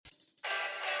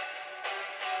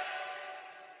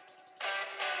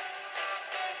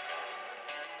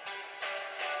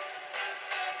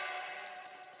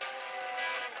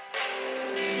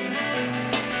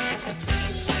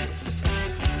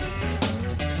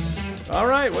All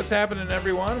right, what's happening,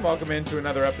 everyone? Welcome into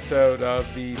another episode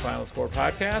of the Final Score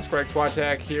podcast. Greg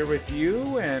Swatak here with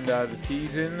you, and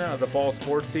the fall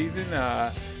sports season,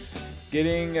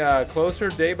 getting closer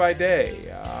day by day.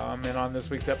 And on this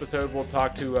week's episode, we'll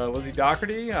talk to Lizzie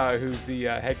Dougherty, who's the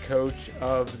head coach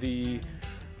of the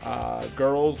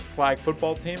girls flag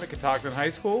football team at Catoctin High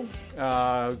School.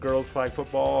 Girls flag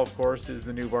football, of course, is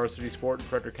the new varsity sport in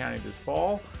Frederick County this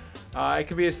fall. It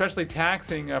can be especially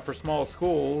taxing for small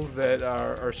schools that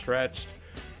are stretched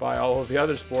by all of the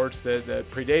other sports that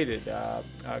predated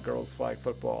girls flag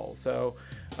football. So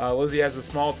Lizzie has a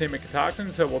small team at Catoctin,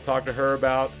 so we'll talk to her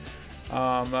about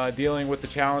dealing with the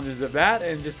challenges of that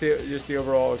and just the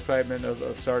overall excitement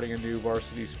of starting a new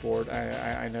varsity sport.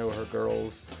 I know her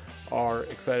girls are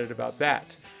excited about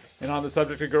that. And on the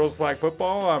subject of girls flag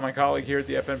football, my colleague here at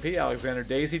the FNP, Alexander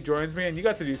Daisy, joins me. And you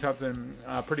got to do something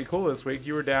pretty cool this week.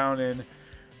 You were down in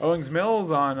Owings Mills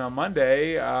on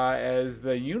Monday as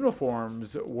the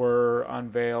uniforms were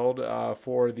unveiled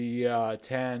for the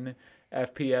 10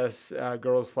 FPS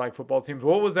girls flag football teams.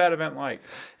 What was that event like?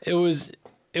 It was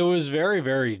very,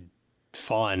 very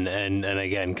fun and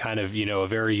again, kind of, a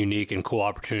very unique and cool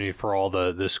opportunity for all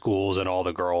the schools and all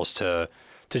the girls to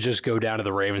just go down to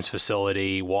the Ravens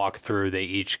facility, walk through. They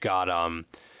each got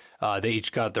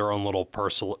their own little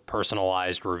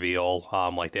personalized reveal.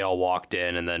 Like they all walked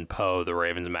in, and then Poe, the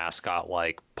Ravens mascot,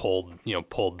 pulled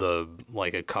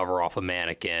a cover off a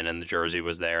mannequin, and the jersey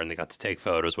was there, and they got to take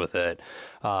photos with it.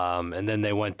 And then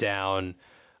they went down,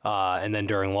 and then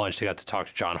during lunch they got to talk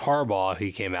to John Harbaugh.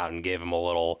 He came out and gave him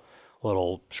a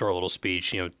short little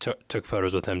speech, took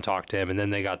photos with him, talked to him, and then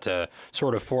they got to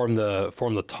sort of form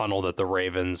the tunnel that the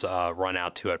Ravens run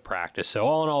out to at practice. So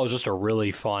all in all, it was just a really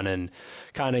fun and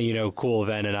kind of, cool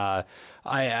event. And I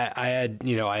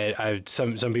had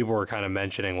some people were kind of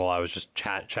mentioning while I was just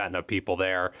chatting up people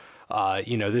there,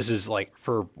 this is like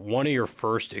for one of your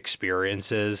first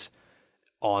experiences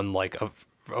on like a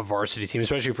varsity team,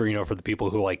 especially for the people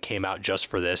who came out just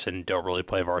for this and don't really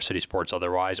play varsity sports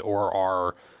otherwise, or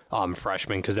are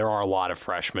freshmen, because there are a lot of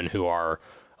freshmen who are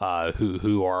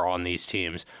on these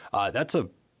teams. That's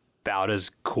about as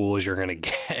cool as you're going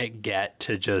to get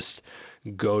to just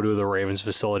go to the Ravens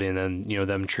facility and then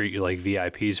them treat you like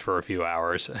VIPs for a few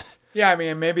hours. Yeah, I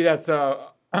mean, maybe that's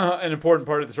an important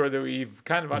part of the story that we've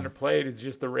kind of underplayed is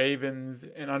just the Ravens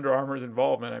and Under Armour's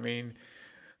involvement. I mean,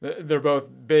 they're both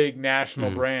big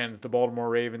national brands. The Baltimore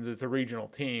Ravens, it's a regional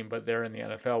team, but they're in the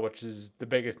NFL, which is the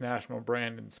biggest national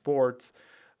brand in sports.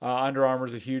 Under Armour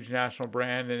is a huge national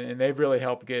brand, and they've really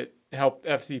helped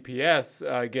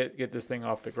FCPS get this thing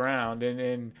off the ground.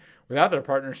 And without their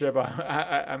partnership,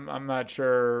 I'm not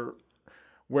sure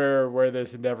where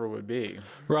this endeavor would be.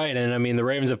 Right, and I mean the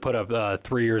Ravens have put up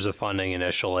 3 years of funding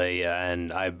initially,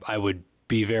 and I would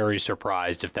be very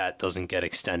surprised if that doesn't get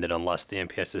extended unless the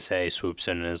MPSSA swoops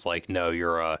in and is like, no,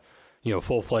 you're a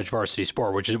full-fledged varsity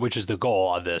sport, which is the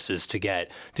goal of this, is to get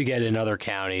in other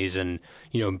counties and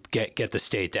get the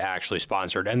state to actually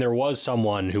sponsor it. And there was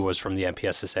someone who was from the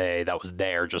MPSSA that was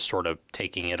there, just sort of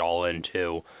taking it all in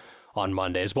too on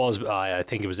Monday, as well as I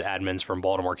think it was admins from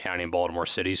Baltimore County and Baltimore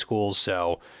City schools.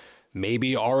 So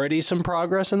maybe already some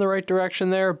progress in the right direction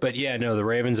there. But yeah, no, the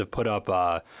Ravens have put up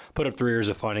 3 years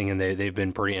of funding, and they've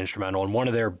been pretty instrumental. And one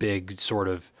of their big sort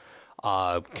of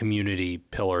community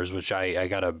pillars, which I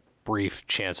got a brief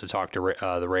chance to talk to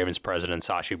the Ravens president,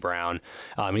 Sashi Brown.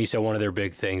 He said one of their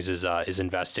big things is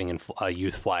investing in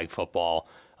youth flag football.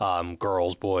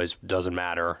 Girls, boys, doesn't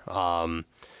matter.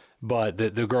 But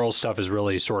the girls stuff has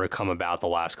really sort of come about the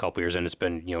last couple of years, and it's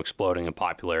been exploding in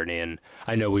popularity. And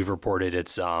I know we've reported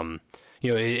it's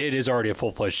it is already a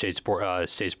full-fledged state sport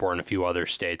in a few other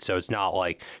states. So it's not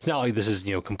like this is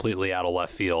completely out of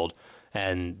left field.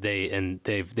 And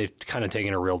they've kind of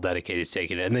taken a real dedicated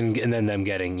stake in it, and then them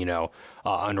getting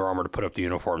Under Armour to put up the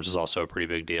uniforms is also a pretty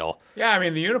big deal. Yeah, I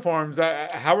mean the uniforms.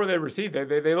 How were they received?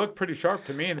 They look pretty sharp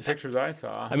to me in the pictures I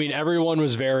saw. I mean everyone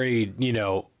was very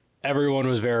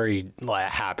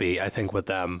happy, I think, with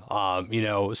them.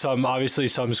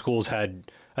 Some schools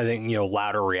had, I think,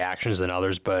 louder reactions than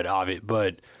others, but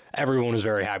everyone was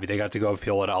very happy. They got to go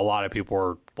feel it. A lot of people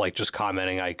were just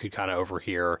commenting. I could kind of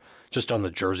overhear just on the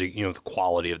jersey, the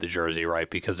quality of the jersey, right?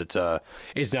 Because it's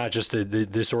not just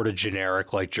the sort of generic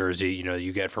jersey,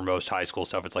 you get for most high school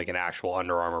stuff. It's like an actual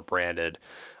Under Armour branded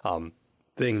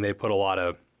thing. They put a lot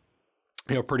of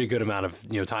pretty good amount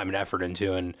of time and effort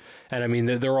into, and I mean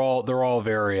they're all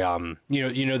very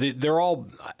they're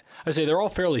all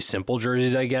fairly simple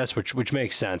jerseys, I guess, which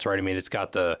makes sense, right? I mean it's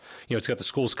got the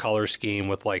school's color scheme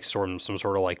with some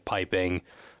sort of piping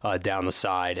down the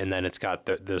side, and then it's got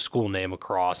the school name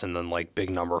across, and then like big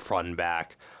number front and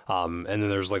back. And then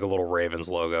there's like a little Ravens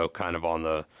logo kind of on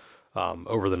the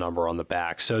over the number on the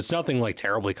back. So it's nothing like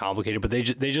terribly complicated, but they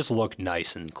just look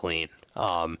nice and clean.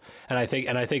 And I think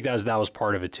that was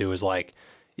part of it too. Is like,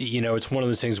 it's one of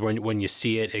those things when you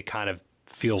see it, it kind of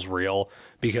feels real,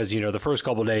 because the first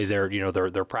couple of days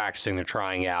they're practicing, they're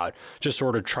trying out, just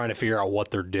sort of trying to figure out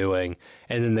what they're doing,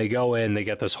 and then they go in, they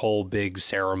get this whole big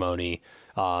ceremony,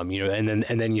 and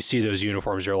then you see those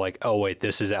uniforms, you're like, oh wait,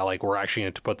 this is like we're actually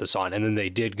going to put this on. And then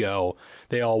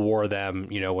they all wore them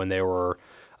when they were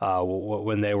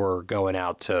going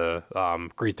out to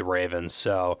greet the Ravens.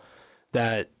 So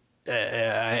that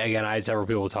again, I had several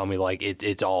people tell me like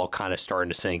it's all kind of starting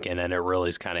to sink in, and it really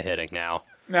is kind of hitting now.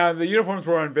 Now, the uniforms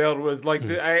were unveiled was like,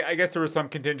 I guess there was some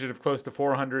contingent of close to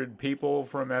 400 people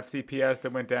from FCPS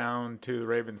that went down to the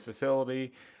Ravens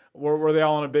facility. Were they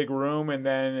all in a big room? And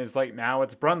then it's like, now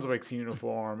it's Brunswick's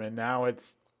uniform, and now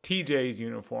it's TJ's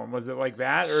uniform. Was it like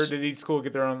that, or did each school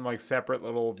get their own like separate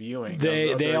little viewing?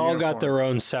 They all got their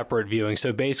own separate viewing.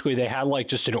 So basically, they had like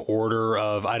just an order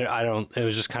of it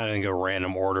was just kind of a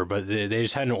random order, but they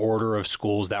just had an order of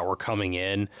schools that were coming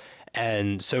in.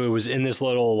 And so it was in this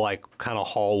little like kind of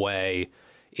hallway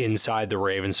inside the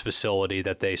Ravens facility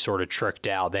that they sort of tricked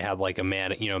out. They had like a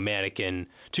mannequin,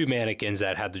 two mannequins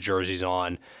that had the jerseys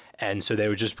on. And so they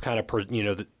would just kind of,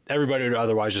 everybody would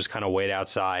otherwise just kind of wait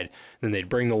outside. Then they'd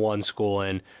bring the one school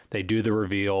in, they'd do the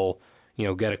reveal,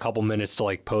 get a couple minutes to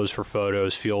like pose for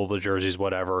photos, feel the jerseys,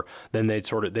 whatever. Then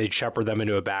they'd shepherd them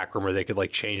into a back room where they could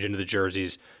like change into the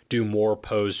jerseys, do more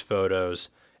posed photos,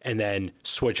 and then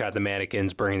switch out the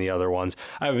mannequins, bring the other ones.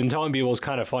 I've been telling people it's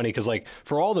kind of funny because, like,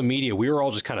 for all the media, we were all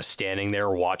just kind of standing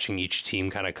there watching each team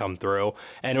kind of come through.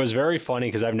 And it was very funny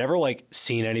because I've never, like,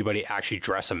 seen anybody actually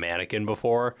dress a mannequin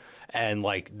before. And,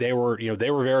 like, they were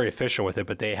very efficient with it,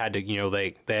 but they had to,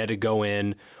 they had to go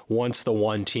in once the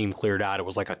one team cleared out. It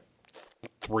was like a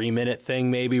 3-minute thing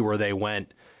maybe where they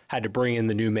had to bring in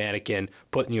the new mannequin,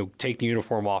 take the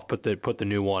uniform off, put the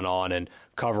new one on, and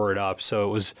cover it up. So it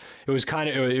was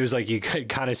like you could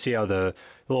kind of see how a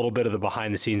little bit of the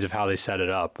behind the scenes of how they set it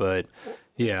up. But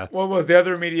yeah. Well, was the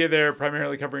other media there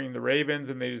primarily covering the Ravens,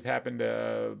 and they just happened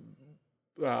to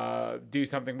do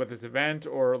something with this event,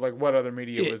 or like what other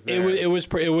media was there? It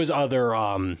was other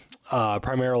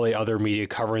primarily other media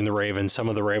covering the Ravens. Some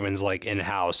of the Ravens like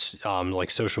in-house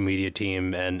like social media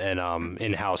team and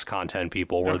in-house content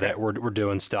people were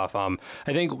doing stuff. I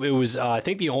think it was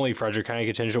the only Frederick County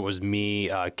contingent was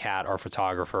me, Kat, our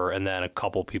photographer, and then a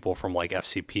couple people from like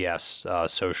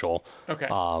FCPS social. Okay.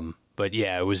 But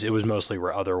yeah, it was mostly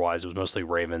otherwise it was mostly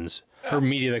Ravens. Or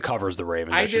media that covers the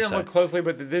Ravens. I didn't look closely,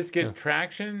 but did this get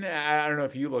traction? I don't know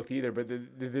if you looked either, but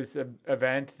did this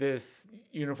event, this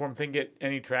uniform thing, get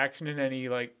any traction in any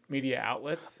like media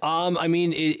outlets? I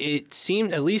mean, it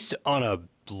seemed, at least on a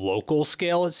local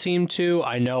scale, it seemed to.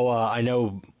 I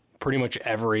know pretty much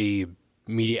every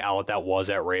media outlet that was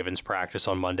at Ravens practice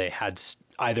on Monday had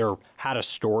either had a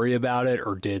story about it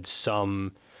or did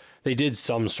some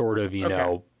sort of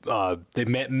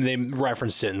they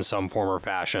referenced it in some form or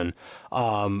fashion.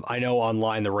 I know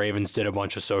online the Ravens did a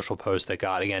bunch of social posts that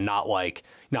got, again, not like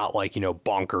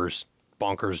bonkers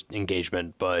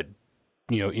engagement, but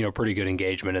pretty good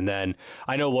engagement. And then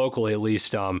I know locally, at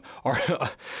least, it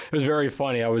was very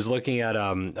funny. I was looking at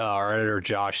our editor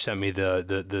Josh sent me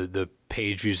the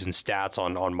page views and stats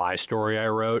on my story I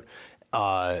wrote.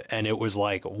 And it was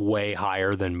like way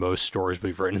higher than most stories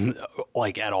we've written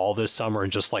like at all this summer in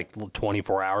just like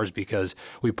 24 hours, because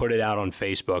we put it out on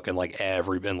Facebook and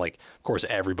of course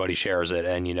everybody shares it,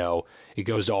 and it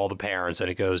goes to all the parents, and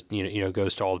it goes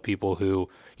goes to all the people who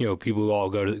all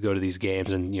go to these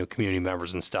games, and community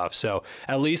members and stuff. So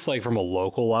at least like from a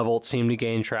local level it seemed to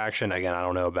gain traction. Again, I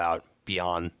don't know about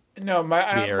beyond. No,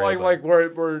 we're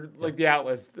like the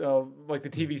outlets, like the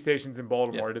TV stations in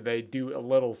Baltimore. Yeah. Did they do a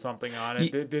little something on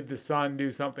it? Did the Sun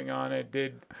do something on it?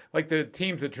 Did like the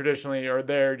teams that traditionally are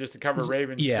there just to cover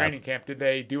Ravens training camp? Did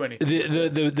they do anything?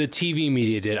 The TV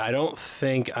media did. I don't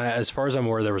think, as far as I'm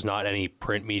aware, there was not any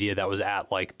print media that was at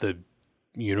like the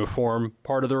uniform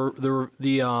part of the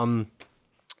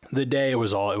day. It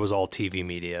was all TV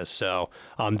media. So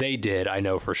they did. I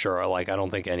know for sure. Like I don't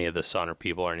think any of the Sun or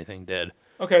People or anything did.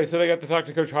 Okay, so they got to talk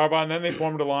to Coach Harbaugh, and then they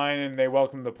formed a line, and they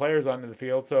welcomed the players onto the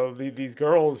field. So these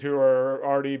girls who are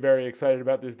already very excited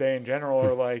about this day in general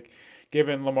are like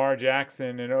giving Lamar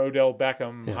Jackson and Odell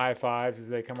Beckham high fives as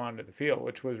they come onto the field,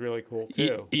 which was really cool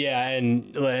too. Yeah,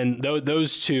 and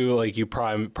those two, like you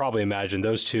probably imagine,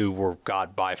 those two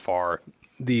got by far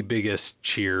the biggest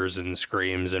cheers and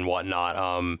screams and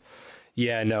whatnot.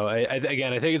 Yeah, no.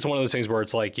 Again, I think it's one of those things where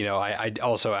it's like, I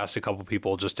also asked a couple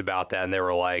people just about that, and they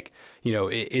were like,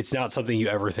 it's not something you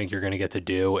ever think you're going to get to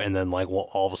do, and then like, well,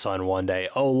 all of a sudden one day,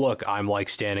 oh look, I'm like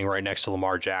standing right next to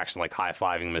Lamar Jackson, like high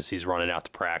fiving him as he's running out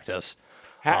to practice.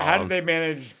 How did they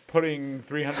manage putting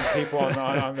 300 people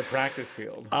on the practice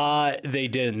field? They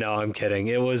didn't. No, I'm kidding.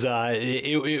 It was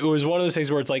it was one of those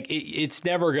things where it's like it's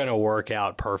never going to work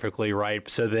out perfectly, right?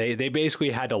 So they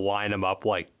basically had to line them up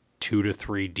like 2 to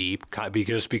 3 deep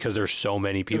because there's so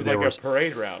many people. It was like a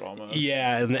parade route almost.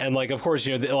 Yeah, and like of course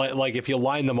like if you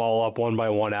line them all up one by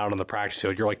one out on the practice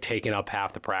field, you're like taking up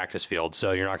half the practice field,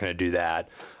 so you're not going to do that.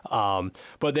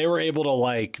 But they were able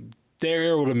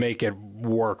to make it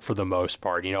work for the most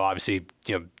part. Obviously,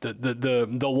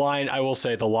 the line, I will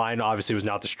say the line obviously was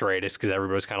not the straightest because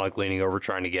everybody was kind of like leaning over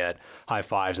trying to get high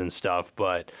fives and stuff,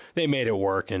 but they made it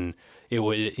work, and it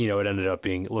ended up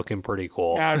looking pretty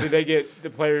cool. Now, did they get the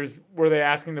players? Were they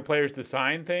asking the players to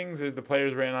sign things as the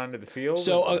players ran onto the field?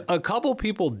 So a couple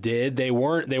people did. They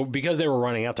weren't. Because they were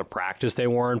running out to practice. They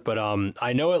weren't. But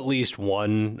I know at least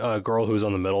one girl who was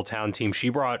on the Middletown team. She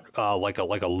brought like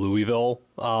a Louisville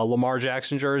Lamar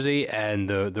Jackson jersey, and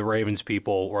the Ravens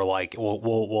people were like,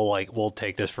 we'll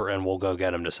take this and we'll go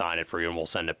get him to sign it for you, and we'll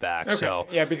send it back. Okay. So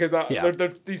yeah, because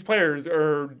these players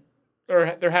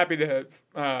they're happy to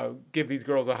give these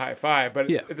girls a high five,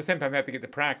 but at the same time they have to get to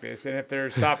practice. And if they're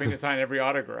stopping to sign every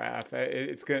autograph,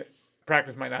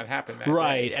 practice might not happen that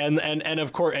right. day. And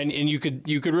of course, and you could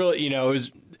really, it was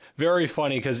very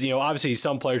funny because obviously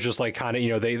some players just like kind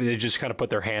of they just kind of put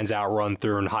their hands out, run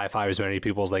through, and high five as many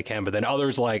people as they can. But then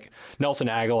others like Nelson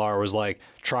Aguilar was like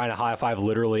trying to high five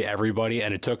literally everybody,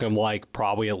 and it took him like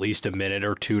probably at least a minute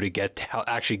or two to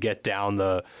get down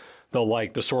the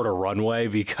sort of runway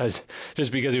because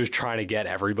he was trying to get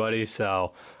everybody.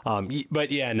 So,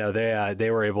 but yeah, no,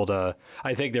 they were able to.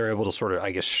 I think they were able to sort of,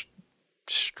 I guess,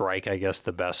 strike,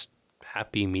 the best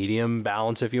happy medium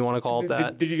balance, if you want to call it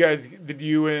that. Did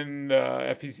you and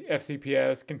the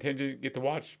FCPS contingent get to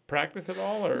watch practice at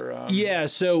all, or? Yeah,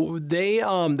 so they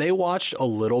watched a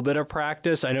little bit of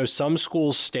practice. I know some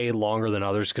schools stayed longer than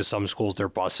others because some schools, their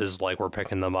buses were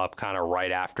picking them up kind of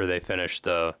right after they finished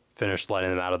letting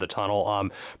them out of the tunnel.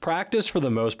 Practice for the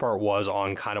most part was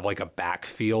on kind of like a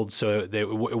backfield, so it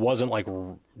wasn't like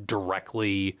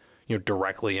directly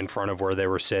in front of where they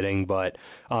were sitting. But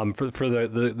for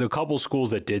the couple schools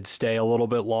that did stay a little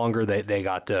bit longer, they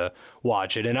got to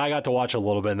watch it, and I got to watch a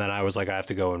little bit, and then I was like, I have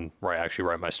to go and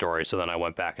write my story. So then I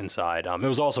went back inside. It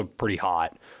was also pretty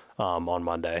hot on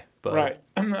Monday. But. Right.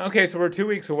 Okay, so we're 2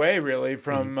 weeks away, really,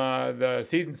 from the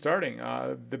season starting.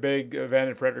 The big event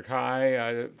at Frederick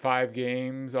High, 5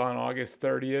 games on August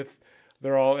 30th.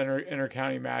 They're all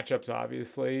inter-county matchups,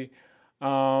 obviously.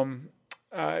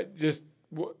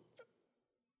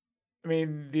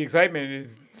 The excitement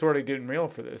is sort of getting real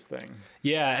for this thing.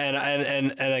 Yeah,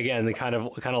 and again, the kind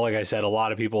of like I said, a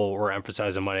lot of people were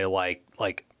emphasizing Monday,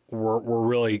 like we're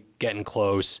really getting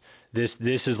close.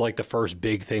 This is like the first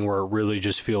big thing where it really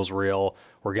just feels real.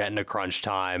 We're getting to crunch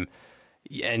time,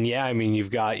 and yeah, you've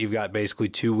got basically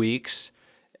 2 weeks,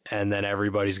 and then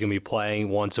everybody's gonna be playing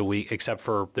once a week, except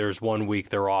for there's 1 week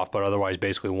they're off, but otherwise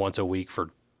basically once a week for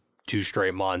 2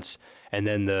 straight months. And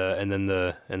then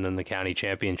the county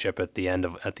championship at the end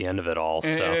of it all.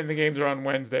 And the games are on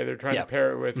Wednesday. They're trying to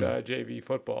pair it with JV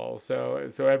football. So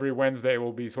every Wednesday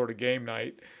will be sort of game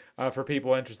night for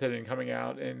people interested in coming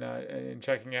out and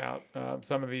checking out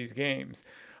some of these games.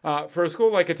 For a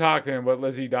school like Catoctin, what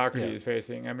Lizzie Dougherty is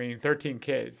facing, 13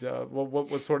 kids.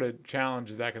 What sort of challenge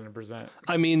is that going to present?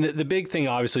 The big thing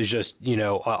obviously is just,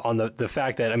 on the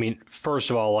fact that,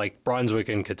 first of all, like Brunswick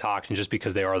and Catoctin, just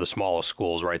because they are the smallest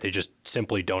schools, right? They just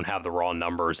simply don't have the raw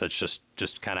numbers. That's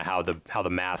just kind of how the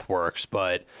math works.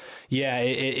 But yeah,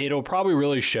 it'll probably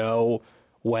really show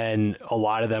when a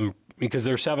lot of them, because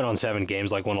they're 7-on-7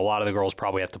 games, like when a lot of the girls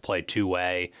probably have to play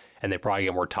two-way and they probably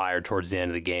get more tired towards the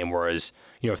end of the game. Whereas,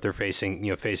 if they're facing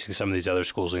some of these other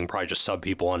schools, we can probably just sub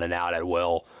people in and out at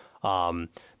will.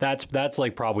 That's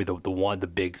like probably the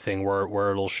big thing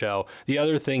where it'll show. The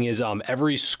other thing is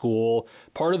every school,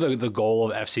 part of the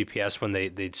goal of FCPS when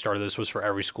they started this was for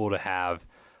every school to have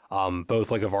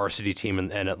both like a varsity team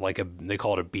and they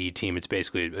call it a B team. It's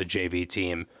basically a JV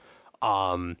team.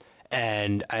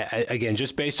 And again,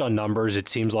 just based on numbers, it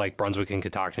seems like Brunswick and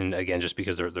Catoctin, again, just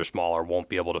because they're smaller, won't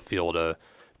be able to field a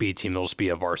B team. They'll just be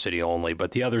a varsity only,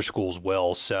 but the other schools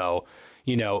will. So,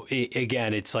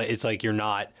 again, it's like you're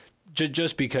not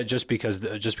just because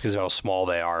of how small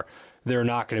they are, they're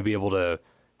not going to be able to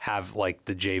have like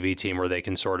the JV team where they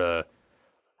can sort of,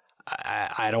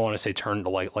 I don't want to say turn to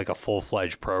like a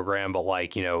full-fledged program, but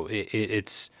like,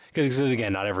 it's because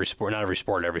again, not every sport at every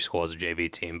school has a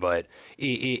JV team, but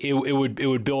it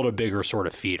would build a bigger sort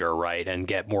of feeder, right, and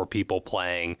get more people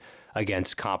playing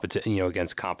against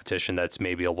competition that's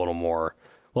maybe a little more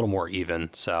even.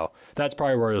 So that's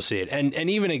probably where you'll see it. And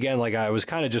even again, like I was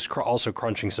kind of just also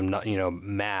crunching some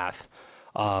math.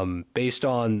 Based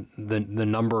on the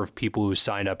number of people who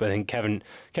signed up, I think Kevin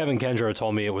Kendra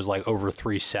told me it was like over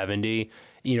 370.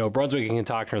 Brunswick and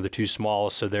Catoctin are the two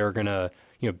smallest, so they're gonna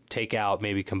take out,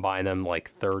 maybe combine them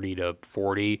like 30 to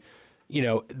 40.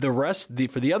 The rest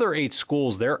for the other 8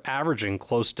 schools, they're averaging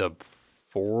close to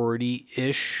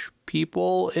 40-ish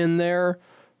people in their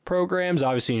programs.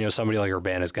 Obviously, somebody like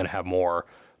Urbana is going to have more,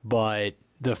 but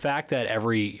the fact that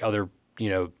every other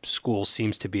school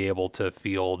seems to be able to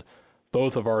field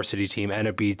both a varsity team and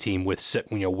a B team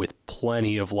with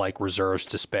plenty of like reserves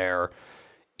to spare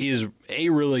is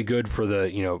really good for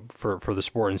the for the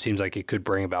sport, and seems like it could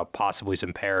bring about possibly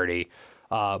some parity.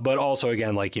 But also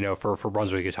again, like for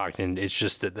Brunswick and Catoctin, it's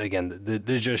just that again the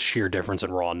just sheer difference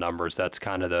in raw numbers. That's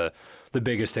kind of the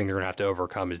biggest thing they're gonna have to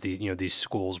overcome is these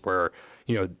schools where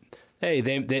hey,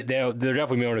 they're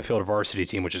definitely going to field a varsity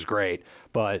team, which is great.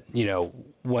 But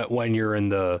when you're in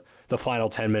the final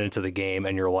 10 minutes of the game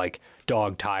and you're like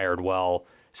dog tired, well,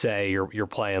 say you're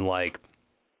playing like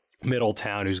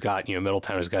Middletown, who's got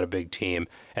a big team,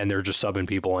 and they're just subbing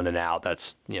people in and out.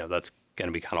 That's going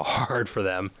to be kind of hard for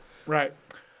them. Right.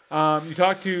 You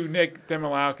talked to Nick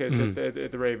Demolakis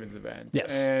at the Ravens event.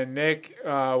 Yes. And Nick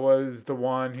was the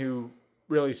one who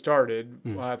really started,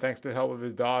 thanks to the help of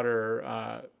his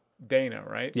daughter, Dana,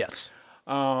 right? Yes.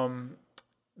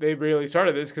 They really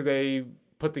started this because they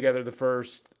put together the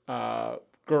first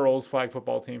girls flag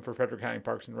football team for Frederick County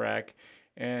Parks and Rec,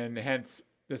 and hence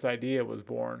this idea was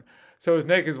born. So as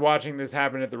Nick is watching this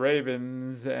happen at the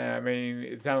Ravens,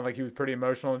 it sounded like he was pretty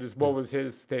emotional. Just what was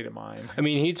his state of mind?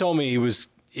 He told me it was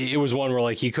one where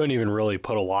like he couldn't even really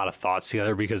put a lot of thoughts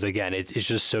together because again, it's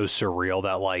just so surreal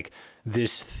that like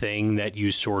this thing that you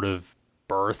sort of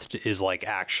birthed is like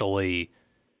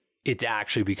it's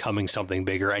actually becoming something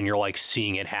bigger, and you're like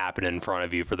seeing it happen in front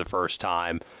of you for the first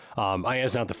time. I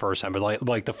guess not the first time, but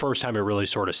like the first time it really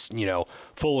sort of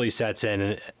fully sets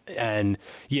in, and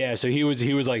yeah. So he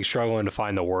was like struggling to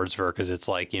find the words for it because it's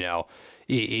like it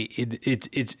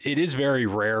is very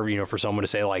rare for someone to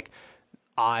say like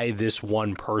this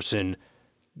one person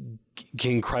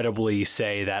can credibly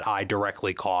say that I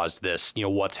directly caused this,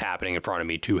 what's happening in front of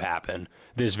me to happen.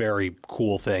 This very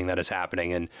cool thing that is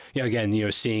happening. And,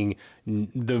 again, seeing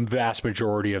the vast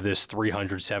majority of this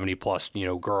 370 plus,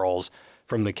 girls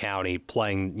from the county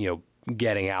playing,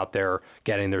 getting out there,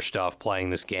 getting their stuff, playing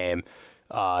this game.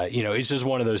 It's just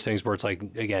one of those things where it's like,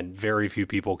 again, very few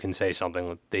people can say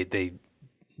something they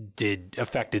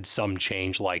affected some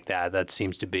change like that. That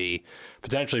seems to be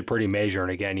potentially pretty major.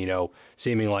 And again,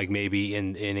 seeming like maybe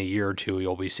in a year or two,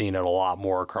 you'll be seeing it a lot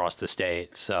more across the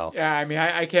state. So yeah,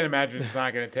 I can't imagine it's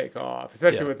not going to take off,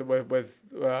 especially with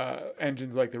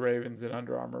engines like the Ravens and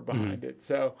Under Armour behind it.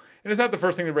 So, and it's not the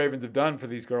first thing the Ravens have done for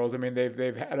these girls.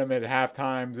 They've had them at half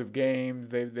times of games.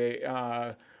 They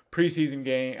preseason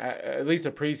game, at least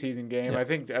a preseason game. Yeah. I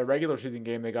think a regular season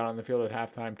game they got on the field at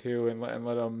halftime too, and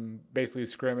let them basically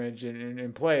scrimmage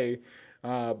and play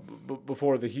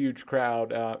before the huge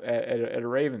crowd at a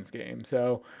Ravens game.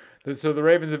 So the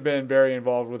Ravens have been very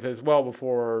involved with this well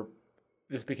before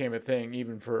this became a thing,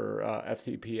 even for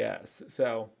FCPS.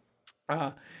 So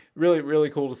really, really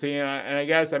cool to see. And I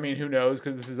guess, who knows,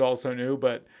 because this is all so new,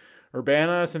 but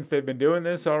Urbana, since they've been doing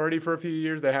this already for a few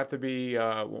years, they have to be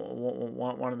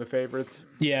one of the favorites.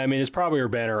 Yeah, it's probably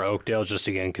Urbana or Oakdale, just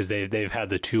again because they've had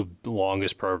the two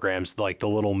longest programs, like the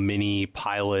little mini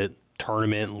pilot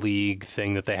tournament league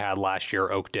thing that they had last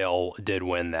year. Oakdale did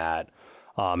win that,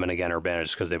 and again Urbana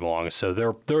just because they belong. So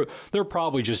they're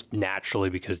probably just naturally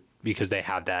because they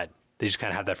have that. They just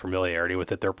kind of have that familiarity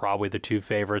with it. They're probably the two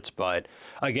favorites. But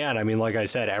again, like I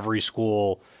said, every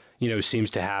school seems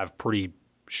to have pretty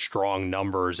strong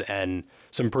numbers and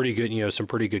some pretty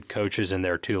good coaches in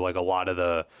there too. Like a lot of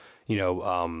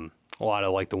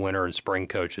like the winter and spring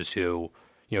coaches who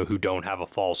don't have a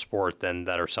fall sport, then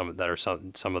that are some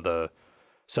of the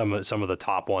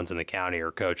top ones in the county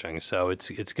are coaching. So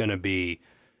it's going to be,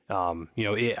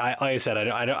 like I said,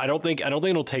 I don't think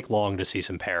it'll take long to see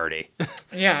some parity.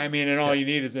 Yeah. And all you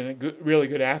need is a really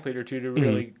good athlete or two to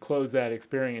really close that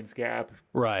experience gap.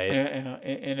 Right.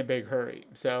 In a big hurry.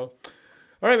 So,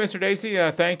 all right, Mr.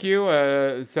 Dacey, thank you.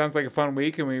 It sounds like a fun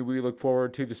week, and we look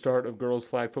forward to the start of girls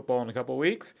flag football in a couple of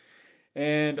weeks.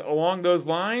 And along those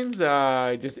lines,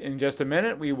 just in a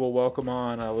minute, we will welcome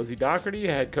on Lizzie Dougherty,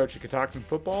 head coach of Catoctin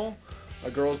football.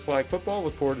 girls flag football.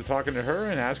 Look forward to talking to her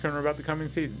and asking her about the coming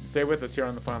season. Stay with us here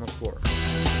on The Final Score.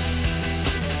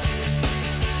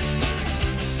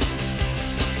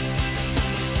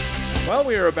 Well,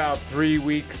 we are about 3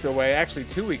 weeks away, actually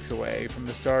 2 weeks away from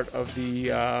the start of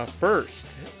the first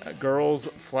girls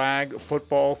flag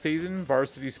football season,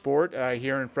 varsity sport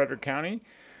here in Frederick County.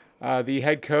 The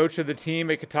head coach of the team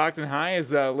at Catoctin High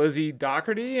is Lizzie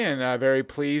Dougherty, and very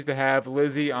pleased to have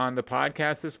Lizzie on the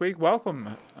podcast this week.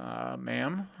 Welcome,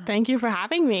 ma'am. Thank you for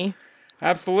having me.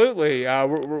 Absolutely.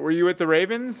 Were you at the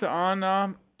Ravens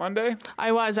on Monday?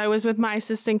 I was with my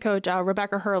assistant coach,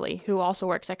 Rebecca Hurley, who also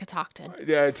works at Catoctin.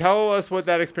 Tell us what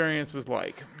that experience was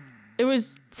like.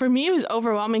 For me, it was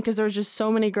overwhelming because there was just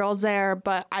so many girls there,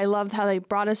 but I loved how they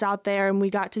brought us out there and we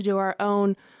got to do our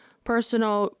own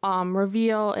personal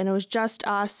reveal, and it was just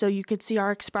us, so you could see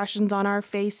our expressions on our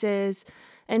faces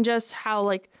and just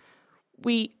how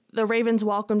the Ravens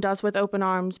welcomed us with open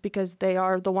arms because they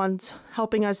are the ones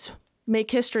helping us make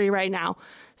history right now.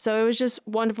 So it was just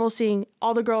wonderful seeing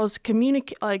all the girls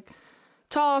communicate,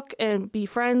 talk and be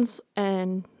friends,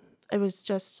 and it was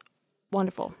just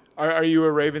wonderful. Are you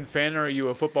a Ravens fan, or are you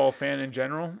a football fan in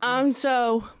general?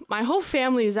 So my whole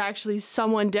family is actually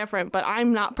someone different, but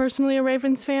I'm not personally a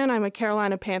Ravens fan. I'm a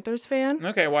Carolina Panthers fan.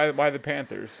 Okay, why the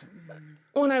Panthers?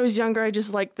 When I was younger, I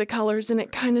just liked the colors, and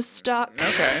it kind of stuck.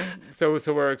 Okay, so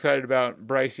we're excited about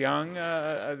Bryce Young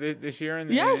this year,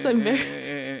 Yes, I'm very.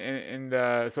 And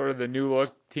sort of the new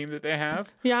look team that they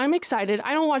have. Yeah, I'm excited.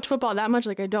 I don't watch football that much.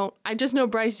 I just know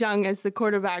Bryce Young as the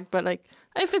quarterback, but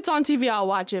if it's on TV, I'll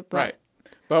watch it. But. Right.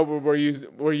 But were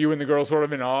you and the girls sort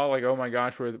of in awe, oh my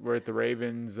gosh, we're at the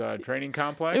Ravens training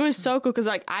complex? It was so cool because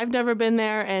I've never been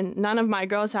there, and none of my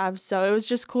girls have, so it was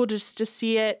just cool just to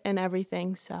see it and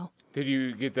everything. So. Did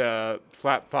you get the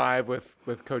slap five with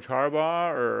Coach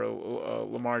Harbaugh or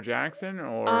Lamar Jackson?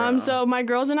 Or So my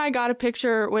girls and I got a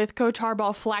picture with Coach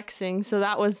Harbaugh flexing, so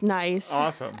that was nice.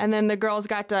 Awesome. And then the girls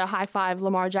got to high five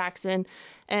Lamar Jackson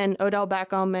and Odell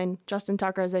Beckham and Justin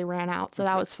Tucker as they ran out, so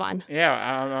that was fun. Yeah,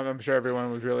 I'm sure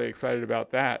everyone was really excited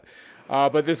about that.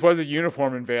 But this was a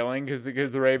uniform unveiling because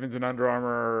the Ravens and Under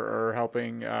Armour are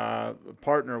helping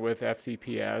partner with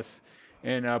FCPS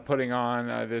in putting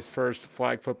on this first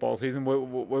flag football season.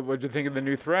 What did you think of the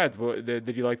new threads?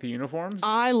 Did you like the uniforms?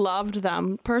 I loved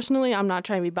them. Personally, I'm not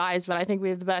trying to be biased, but I think we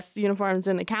have the best uniforms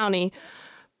in the county.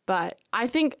 But I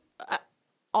think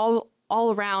all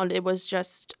around, it was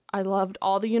just, I loved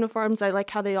all the uniforms. I like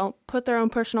how they all put their own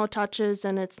personal touches,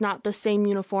 and it's not the same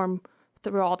uniform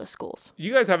through all the schools.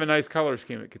 You guys have a nice color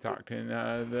scheme at Catoctin.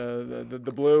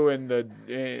 The blue and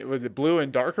was it blue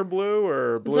and darker blue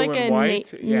or blue and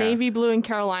white? Navy blue and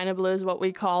Carolina blue is what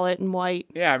we call it, and white.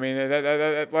 Yeah, I mean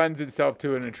that lends itself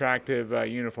to an attractive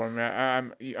uniform.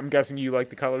 I'm guessing you like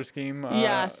the color scheme.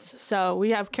 Yes. So we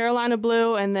have Carolina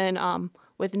blue, and then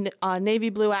with navy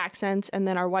blue accents, and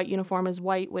then our white uniform is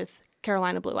white with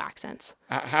Carolina blue accents.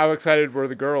 How excited were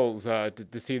the girls to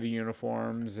see the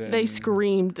uniforms? They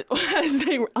screamed as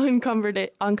they uncovered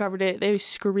it. They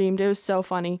screamed. It was so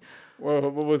funny.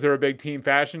 Well, was there a big team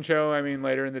fashion show? I mean,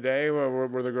 later in the day,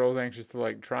 were the girls anxious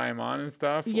to try them on and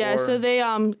stuff? Yeah. So they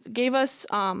gave us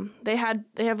they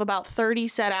have about 30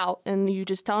 set out, and you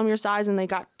just tell them your size, and they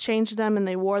changed them, and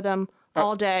they wore them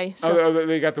all day. So.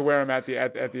 They got to wear them at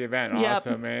the event. Yep.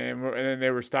 Awesome. And then they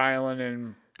were styling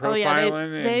and profiling. Oh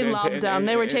yeah, they loved them.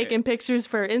 They were taking pictures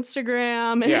for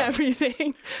Instagram and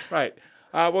everything. Right.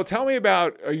 Well, tell me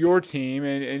about your team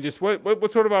and just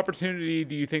what sort of opportunity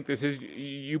do you think this is?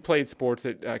 You played sports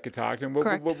at Catoctin.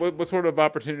 Correct. What sort of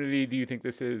opportunity do you think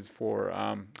this is for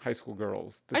high school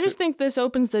girls? I just think this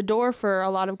opens the door for a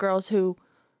lot of girls who,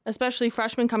 especially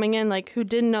freshmen coming in, who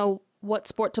didn't know what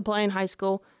sport to play in high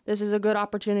school. This is a good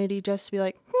opportunity just to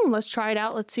be let's try it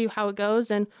out. Let's see how it goes.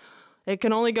 And it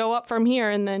can only go up from here.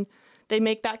 And then they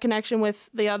make that connection with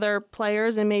the other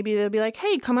players, and maybe they'll be like,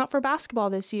 hey, come out for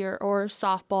basketball this year, or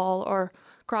softball, or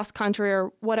cross country,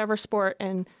 or whatever sport,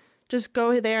 and just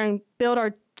go there and build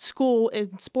our school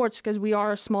in sports, because we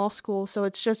are a small school. So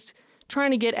it's just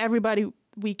trying to get everybody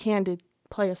we can to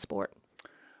play a sport.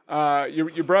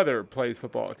 Your brother plays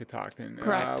football at Catoctin.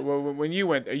 Correct. When you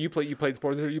went, you played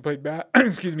sports. Or you played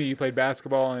you played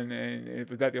basketball, and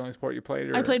was that the only sport you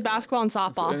played? Or? I played basketball and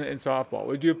softball. And softball.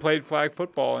 Would you have played flag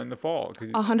football in the fall?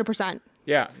 100%.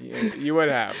 Yeah, you would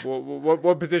have.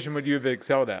 What position would you have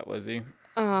excelled at, Lizzie?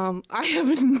 I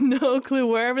have no clue.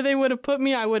 Wherever they would have put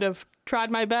me, I would have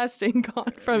tried my best and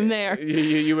gone from there.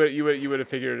 You would have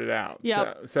figured it out.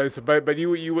 Yep. But you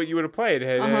would have played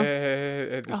had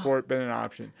the sport been an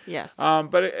option. Yes.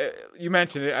 But you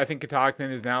mentioned it. I think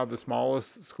Catoctin is now the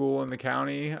smallest school in the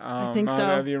county. I think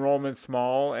so. The enrollment's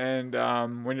small, and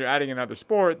when you're adding another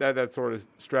sport, that sort of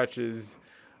stretches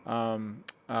the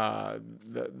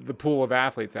pool of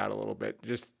athletes out a little bit.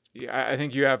 I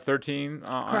think you have 13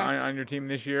 on your team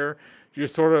this year. You're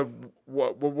sort of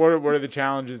what are the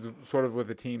challenges sort of with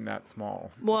a team that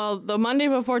small? Well, the Monday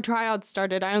before tryouts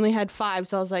started, I only had 5,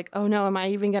 so I was like, oh no, am I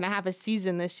even going to have a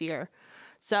season this year?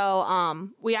 So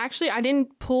I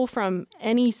didn't pull from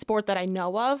any sport that I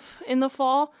know of in the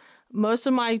fall. Most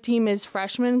of my team is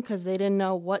freshmen because they didn't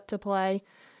know what to play.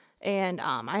 And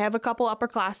I have a couple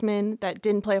upperclassmen that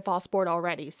didn't play a fall sport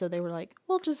already, so they were like,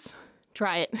 we'll just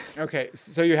try it. Okay,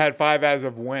 so you had 5 as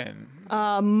of when?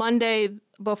 Monday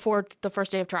before the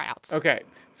first day of tryouts. Okay,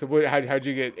 so how'd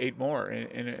you get 8 more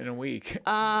in a week?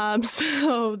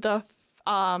 So the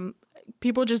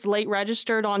people just late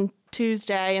registered on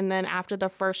Tuesday, and then after the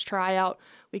first tryout,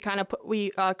 we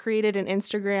created an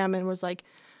Instagram and was like,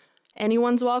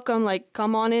 anyone's welcome. Like,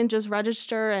 come on in, just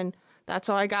register, and that's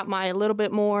how I got my little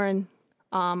bit more. And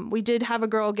we did have a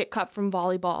girl get cut from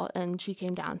volleyball, and she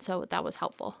came down, so that was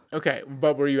helpful. Okay,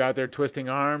 but were you out there twisting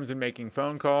arms and making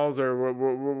phone calls, or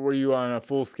were you on a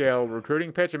full-scale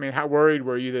recruiting pitch? I mean, how worried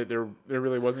were you that there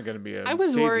really wasn't going to be a I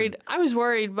was season? I was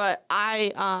worried, but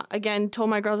I, again, told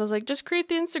my girls, I was like, just create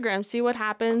the Instagram, see what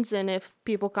happens, and if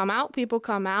people come out, people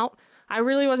come out. I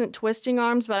really wasn't twisting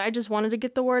arms, but I just wanted to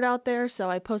get the word out there, so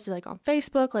I posted, like, on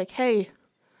Facebook, like, hey,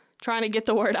 trying to get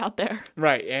the word out there.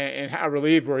 Right, and how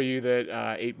relieved were you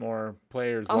that 8 more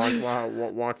players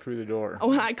walked through the door?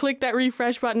 When I clicked that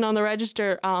refresh button on the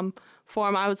register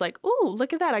form, I was like, "Ooh,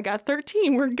 look at that! I got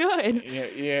 13. We're good."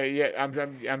 Yeah.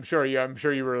 I'm sure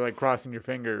you were like crossing your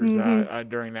fingers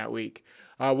during that week.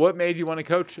 What made you want to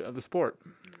coach the sport?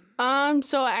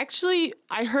 So actually,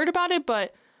 I heard about it,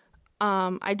 but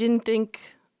I didn't think.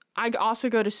 I also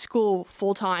go to school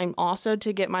full time also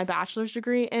to get my bachelor's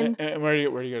degree in. And where do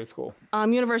you go to school?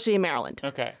 University of Maryland.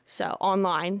 Okay. So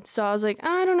online. So I was like,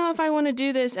 I don't know if I want to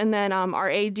do this. And then our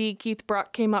AD Keith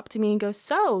Bruck came up to me and goes,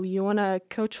 "So you want to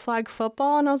coach flag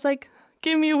football?" And I was like,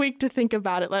 "Give me a week to think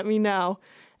about it. Let me know."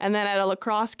 And then at a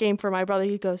lacrosse game for my brother,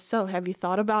 he goes, "So have you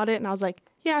thought about it?" And I was like,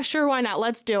 "Yeah, sure, why not?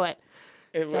 Let's do it."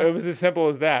 It was as simple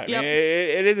as that. Yep. I mean,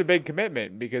 it is a big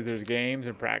commitment because there's games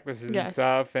and practices and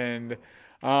stuff. And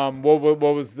what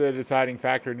was the deciding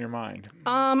factor in your mind?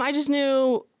 I just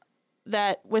knew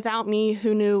that without me,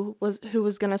 who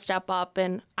was going to step up,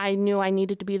 and I knew I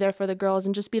needed to be there for the girls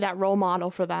and just be that role model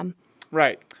for them.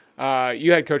 Right.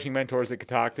 You had coaching mentors at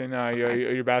Catoctin.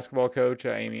 Your basketball coach,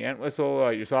 Amy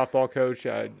Entwistle, your softball coach,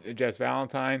 Jess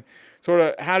Valentine. Sort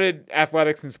of, how did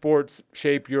athletics and sports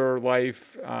shape your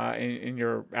life in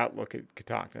your outlook at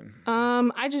Catoctin?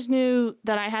 I just knew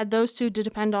that I had those two to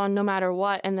depend on no matter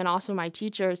what, and then also my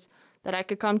teachers that I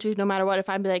could come to no matter what. If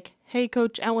I'd be like, "Hey,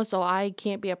 Coach Entwistle, I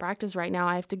can't be at practice right now.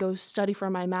 I have to go study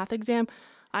for my math exam,"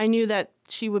 I knew that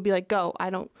she would be like, "Go.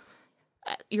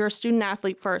 You're a student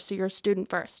athlete first, so you're a student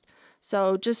first."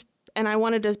 So and I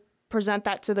wanted to present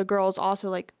that to the girls also,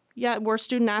 like, yeah, we're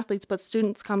student athletes, but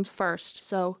students come first.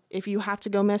 So if you have to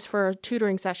go miss for a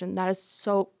tutoring session, that's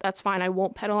fine. I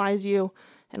won't penalize you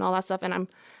and all that stuff. And I'm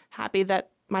happy that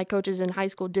my coaches in high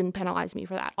school didn't penalize me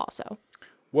for that also.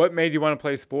 What made you want to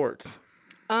play sports?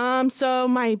 So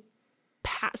my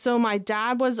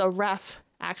dad was a ref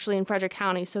actually in Frederick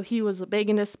County, so he was big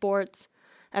into sports.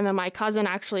 And then my cousin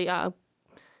actually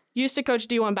used to coach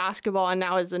D1 basketball and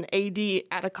now is an AD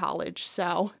at a college.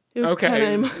 So it was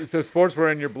kind of... So sports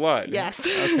were in your blood. Yes.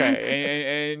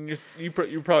 Okay. And you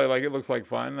probably like, it looks like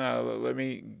fun. Let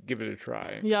me give it a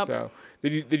try. Yep. So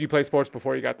did you play sports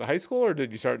before you got to high school, or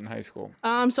did you start in high school?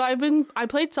 So I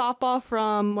played softball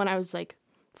from when I was like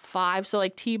 5. So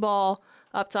like T-ball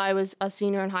up to I was a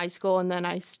senior in high school, and then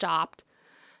I stopped.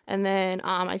 And then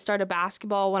I started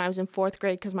basketball when I was in 4th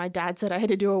grade because my dad said I had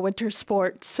to do a winter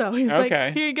sport. So he's like,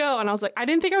 "Here you go." And I was like, I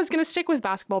didn't think I was going to stick with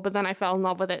basketball, but then I fell in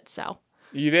love with it. So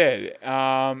you did.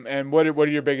 And what are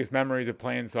your biggest memories of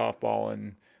playing softball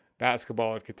and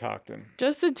basketball at Catoctin?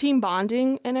 Just the team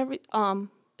bonding and it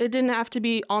didn't have to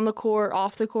be on the court,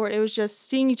 off the court. It was just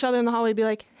seeing each other in the hallway, be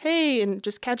like, "Hey," and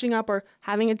just catching up or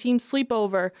having a team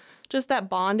sleepover. Just that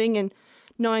bonding and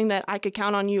knowing that I could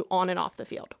count on you on and off the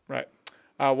field. Right.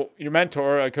 Your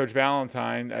mentor, Coach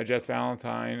Valentine, Jess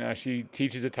Valentine, she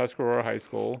teaches at Tuscarora High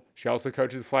School. She also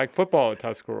coaches flag football at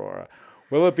Tuscarora.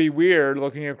 Will it be weird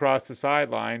looking across the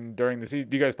sideline during the season?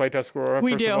 Do you guys play Tuscarora?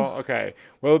 We first do. Of all? Okay.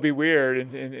 Will it be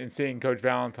weird in seeing Coach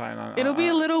Valentine on? It'll be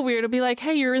a little weird. It'll be like,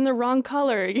 hey, you're in the wrong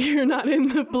color. You're not in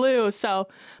the blue. So,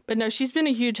 but no, she's been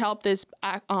a huge help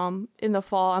in the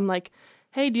fall. I'm like,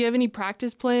 hey, do you have any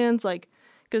practice plans? Like,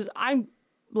 because I'm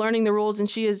learning the rules and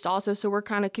she is also. So we're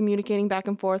kind of communicating back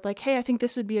and forth. Like, hey, I think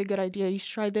this would be a good idea. You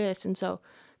should try this. And so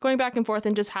going back and forth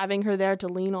and just having her there to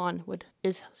lean on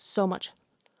is so much.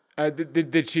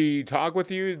 Did she talk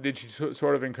with you? Did she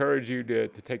sort of encourage you to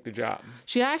take the job?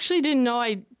 She actually didn't know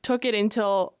I took it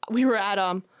until we were at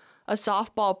a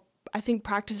softball, I think,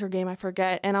 practice or game, I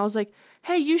forget. And I was like,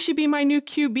 hey, you should be my new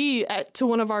QB to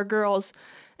one of our girls.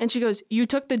 And she goes, you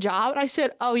took the job? And I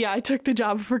said, oh, yeah, I took the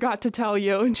job. I forgot to tell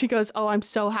you. And she goes, oh, I'm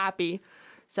so happy.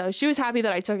 So she was happy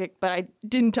that I took it, but I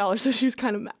didn't tell her. So she was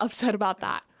kind of upset about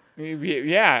that.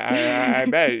 Yeah, I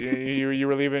bet you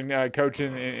were leaving Coach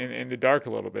in the dark a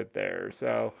little bit there.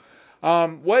 So,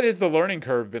 what has the learning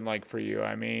curve been like for you?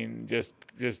 I mean, just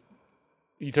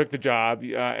you took the job,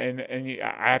 and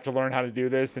I have to learn how to do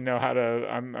this and know how to.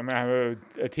 I'm gonna have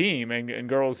a team and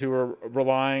girls who are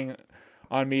relying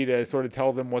on me to sort of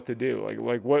tell them what to do.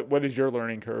 Like what has your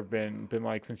learning curve been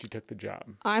like since you took the job?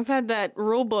 I've had that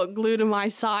rule book glued to my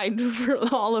side for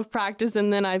all of practice,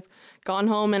 and then I've gone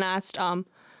home and asked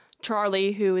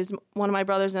Charlie, who is one of my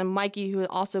brothers, and Mikey, who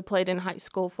also played in high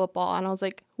school football. And I was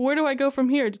like, where do I go from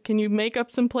here? Can you make up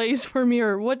some plays for me,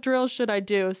 or what drills should I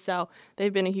do? So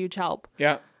they've been a huge help.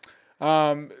 Yeah.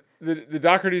 The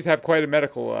Doughertys have quite a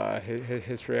medical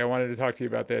history. I wanted to talk to you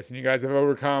about this, and you guys have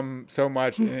overcome so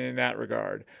much in that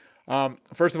regard.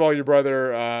 First of all, your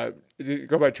brother, did you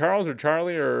go by Charles or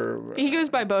Charlie? Or he goes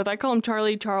by both. I call him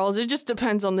Charlie, Charles. It just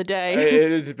depends on the day.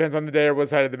 It depends on the day or what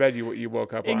side of the bed you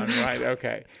woke up on, right?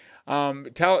 Okay.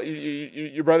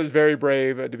 Your brother's very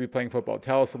brave to be playing football.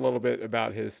 Tell us a little bit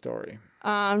about his story.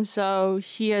 So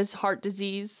he has heart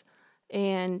disease,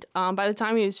 and by the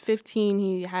time he was 15,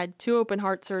 he had 2 open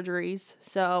heart surgeries.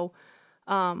 So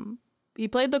he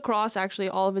played lacrosse actually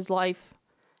all of his life,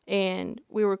 and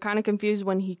we were kind of confused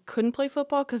when he couldn't play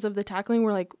football because of the tackling.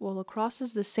 We're like, well, lacrosse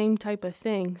is the same type of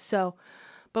thing. So,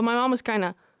 but my mom was kind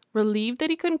of relieved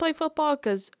that he couldn't play football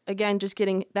because, again, just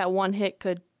getting that one hit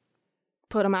could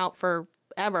put him out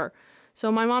forever.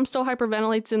 So my mom still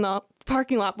hyperventilates in the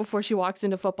parking lot before she walks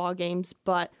into football games,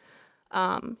 but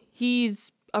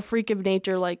he's a freak of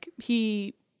nature. Like,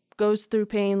 he goes through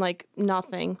pain like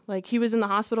nothing. Like, he was in the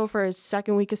hospital for his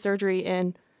 2nd week of surgery,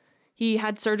 and he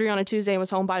had surgery on a Tuesday and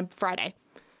was home by Friday.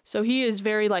 So he is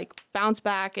very, like, bounce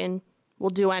back and will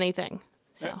do anything.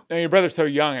 So now your brother's so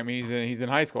young. I mean, he's in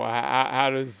high school. How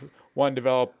does one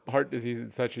develop heart disease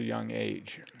at such a young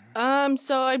age?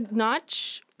 So I'm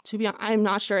not I'm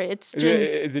not sure. Is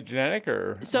it genetic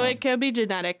or? So it could be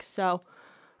genetic. So,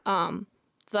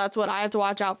 that's what I have to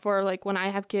watch out for, like when I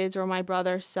have kids or my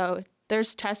brother. So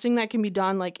there's testing that can be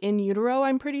done, like in utero,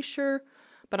 I'm pretty sure,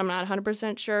 but I'm not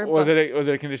 100% sure. Was it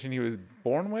a condition he was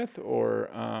born with, or?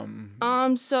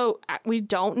 So we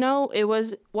don't know. It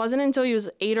wasn't until he was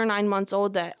 8 or 9 months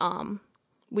old that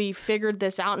we figured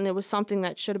this out, and it was something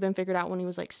that should have been figured out when he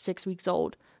was like 6 weeks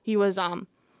old. He was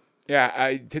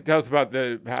Yeah, tell us about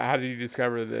how did you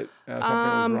discover that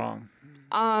something was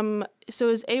wrong? So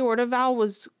his aorta valve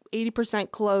was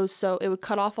 80% closed, so it would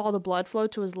cut off all the blood flow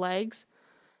to his legs,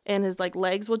 and his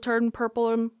legs would turn purple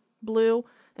and blue.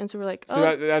 And so we're like, oh.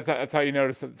 So that's how you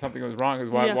noticed that something was wrong. Is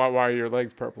why are your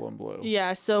legs purple and blue?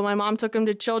 Yeah. So my mom took him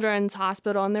to Children's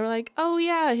Hospital, and they were like, oh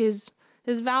yeah, his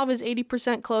valve is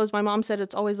 80% closed. My mom said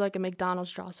it's always like a McDonald's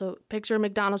straw. So picture a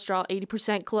McDonald's straw,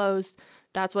 80% closed.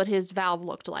 That's what his valve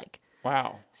looked like.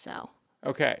 Wow. So.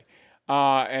 Okay.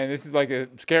 And this is like a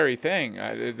scary thing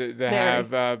to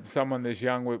have someone this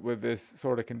young with this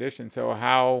sort of condition. So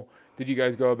how did you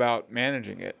guys go about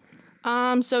managing it?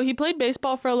 So he played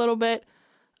baseball for a little bit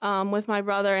with my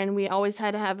brother, and we always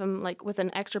had to have him like with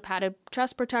an extra padded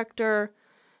chest protector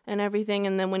and everything.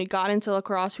 And then when he got into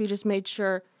lacrosse, we just made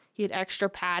sure he had extra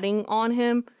padding on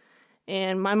him.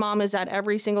 And my mom is at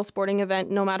every single sporting event.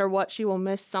 No matter what, she will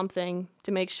miss something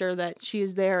to make sure that she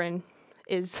is there and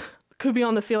could be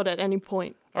on the field at any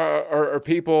point. Are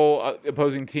people,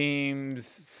 opposing teams,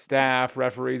 staff,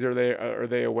 referees, are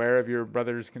they aware of your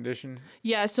brother's condition?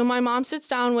 Yeah, so my mom sits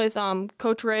down with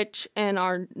Coach Rich and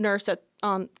our nurse at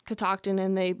Catoctin,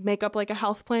 and they make up like a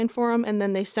health plan for him, and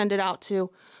then they send it out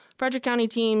to Frederick County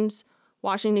teams,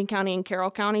 Washington County, and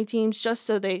Carroll County teams, just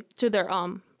so to their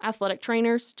athletic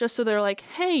trainers, just so they're like,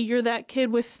 hey, you're that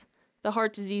kid with the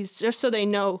heart disease, just so they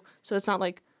know, so it's not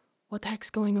like, what the heck's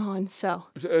going on? So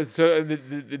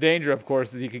the danger, of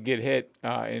course, is he could get hit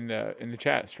in the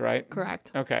chest, right?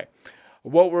 Correct. Okay.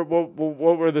 What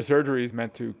were the surgeries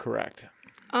meant to correct?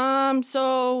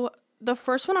 So the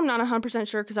first one I'm not 100%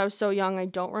 sure because I was so young, I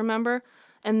don't remember.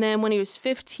 And then when he was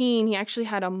 15, he actually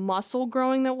had a muscle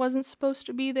growing that wasn't supposed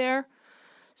to be there.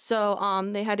 So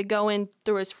they had to go in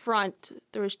through his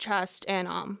chest, and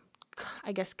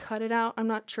I guess cut it out. I'm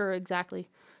not sure exactly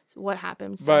what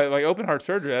happened. So. But like open heart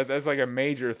surgery, that's like a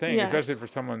major thing, Yes. especially for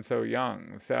someone so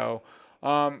young. So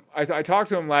I talked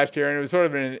to him last year, and it was sort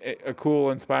of a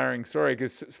cool, inspiring story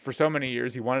because for so many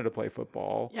years he wanted to play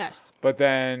football. Yes. But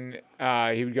then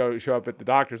he would show up at the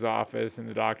doctor's office, and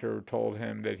the doctor told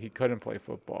him that he couldn't play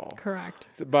football. Correct.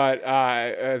 But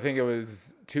I think it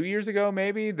was 2 years ago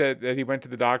maybe that he went to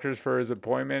the doctor's for his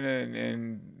appointment,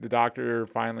 and the doctor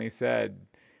finally said,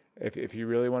 if you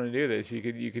really want to do this, you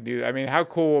could do. I mean, how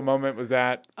cool a moment was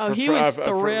that? Oh, he was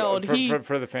thrilled.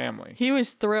 For the family. He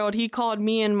was thrilled. He called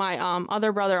me and my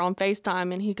other brother on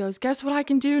FaceTime, and he goes, "Guess what I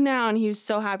can do now?" And he was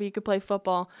so happy he could play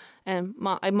football. And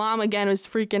my mom again was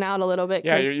freaking out a little bit.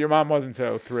 Yeah, your mom wasn't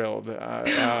so thrilled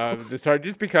to start,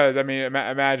 just because. I mean,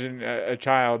 imagine a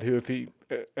child who, if he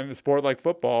in a sport like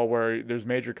football where there's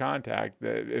major contact,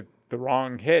 that if the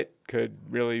wrong hit could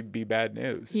really be bad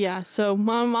news. Yeah, so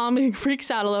my mom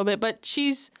freaks out a little bit, but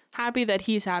she's happy that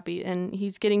he's happy and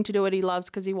he's getting to do what he loves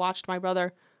because he watched my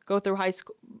brother go through high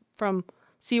school from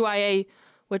CYA,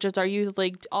 which is our youth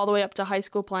league, all the way up to high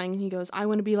school playing. And he goes, I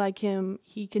want to be like him.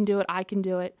 He can do it. I can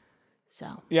do it.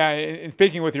 So. Yeah, and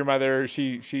speaking with your mother,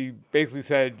 she basically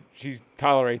said she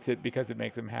tolerates it because it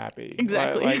makes him happy.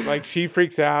 Exactly. Like she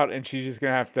freaks out and she's just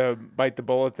gonna have to bite the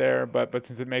bullet there. But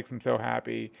since it makes him so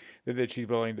happy, that she's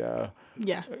willing to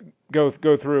go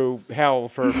through hell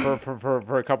for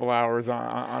a couple hours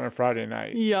on a Friday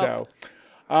night. Yep.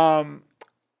 So,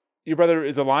 your brother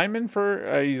is a lineman he's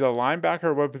a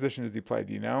linebacker. What position does he play?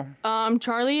 Do you know?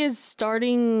 Charlie is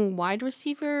starting wide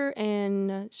receiver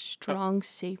and strong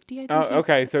safety, I think. Oh,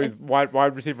 okay. So he's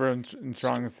wide receiver and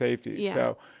strong safety. Yeah.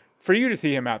 So for you to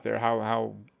see him out there,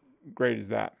 how great is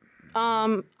that?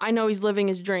 I know he's living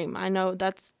his dream. I know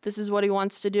this is what he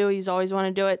wants to do. He's always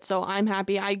wanted to do it. So I'm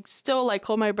happy. I still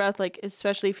hold my breath,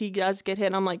 especially if he does get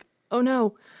hit. I'm like, oh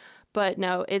no. But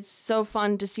no, it's so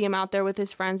fun to see him out there with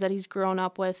his friends that he's grown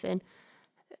up with and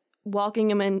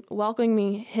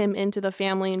welcoming him into the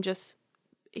family, and just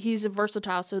he's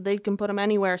versatile, so they can put him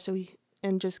anywhere. So he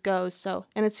just goes. So,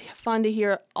 and it's fun to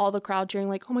hear all the crowd cheering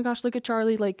like, "Oh my gosh, look at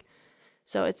Charlie!"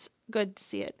 So it's good to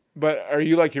see it. But are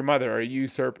you like your mother? Are you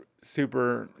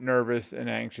super nervous and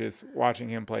anxious watching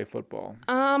him play football?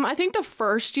 I think the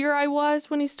first year I was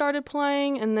when he started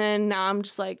playing, and then now I'm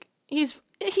just like,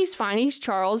 He's fine. He's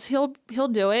Charles. He'll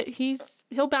do it.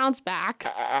 He'll bounce back.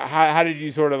 How did you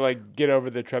sort of get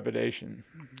over the trepidation?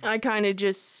 I kind of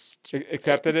just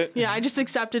accepted it. Yeah, I just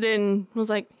accepted it and was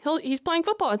like, he's playing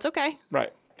football. It's okay.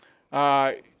 Right.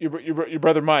 Your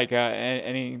brother Mike.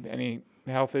 Any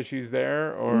health issues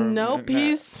there or? Nope.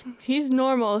 He's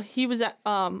normal. He was at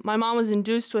my mom was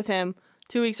induced with him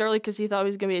 2 weeks early because he thought he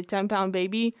was gonna be a 10-pound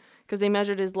baby because they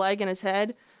measured his leg and his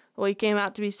head. Well, he came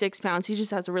out to be 6 pounds. He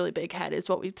just has a really big head, is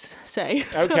what we'd say.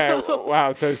 Okay,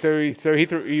 wow. So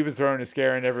he was throwing a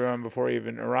scare in everyone before he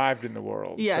even arrived in the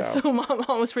world. Yeah. So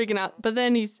mom was freaking out, but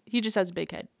then he just has a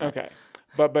big head. Okay,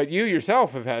 but you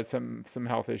yourself have had some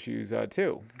health issues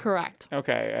too. Correct.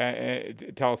 Okay,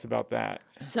 tell us about that.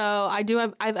 So I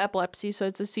have epilepsy, so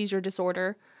it's a seizure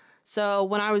disorder. So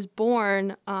when I was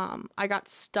born, I got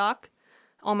stuck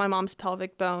on my mom's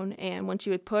pelvic bone, and when she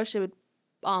would push, it would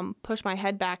push my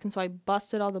head back, and so I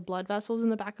busted all the blood vessels in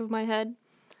the back of my head.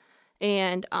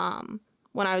 And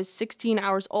when I was 16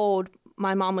 hours old,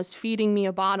 my mom was feeding me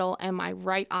a bottle, and my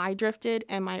right eye drifted,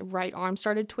 and my right arm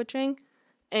started twitching.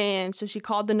 And so she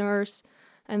called the nurse,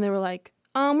 and they were like,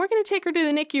 we're going to take her to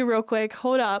the NICU real quick.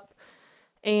 Hold up.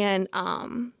 And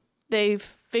they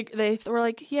were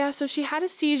like, yeah, so she had a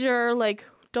seizure,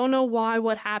 don't know why,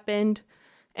 what happened.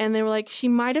 And they were like, she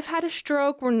might have had a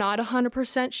stroke. We're not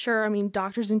 100% sure. I mean,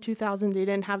 doctors in 2000, they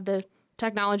didn't have the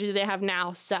technology that they have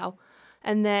now. So,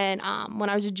 and then when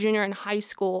I was a junior in high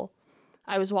school,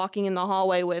 I was walking in the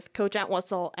hallway with Coach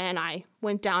Entwistle, and I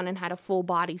went down and had a full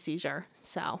body seizure.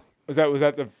 So was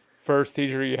that the first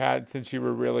seizure you had since you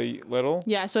were really little?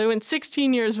 Yeah. So I went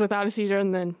 16 years without a seizure,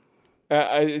 and then.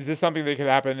 Is this something that could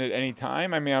happen at any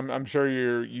time? I mean, I'm sure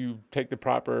you take the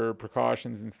proper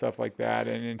precautions and stuff like that,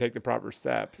 and take the proper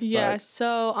steps. Yeah.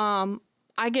 So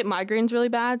I get migraines really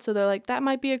bad, so they're like, that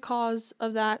might be a cause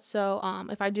of that. So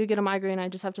if I do get a migraine, I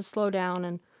just have to slow down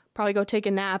and probably go take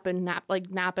a nap and nap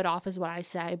it off is what I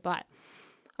say. But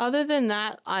other than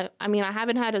that, I mean, I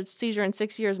haven't had a seizure in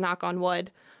 6 years, knock on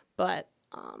wood, but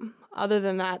Other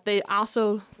than that, they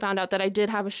also found out that I did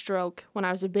have a stroke when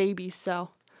I was a baby.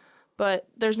 But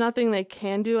there's nothing they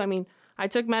can do. I mean, I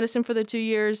took medicine for the 2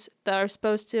 years that I was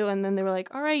supposed to, and then they were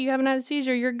like, all right, you haven't had a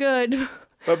seizure, you're good.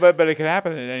 But it could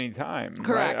happen at any time.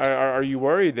 Correct. Right? Are you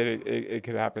worried that it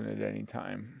could happen at any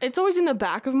time? It's always in the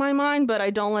back of my mind, but I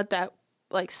don't let that,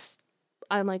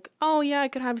 I'm like, oh yeah, I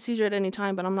could have a seizure at any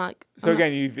time, but I'm not. So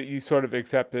again, you sort of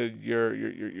accepted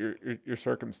your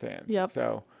circumstance. Yep.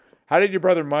 So, how did your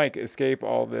brother Mike escape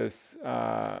all this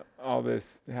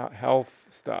health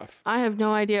stuff? I have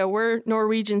no idea. We're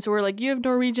Norwegian, so we're like, you have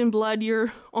Norwegian blood.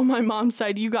 You're on my mom's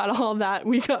side. You got all that.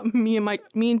 We got me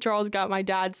and Charles got my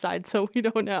dad's side, so we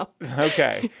don't know.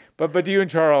 Okay, but do you and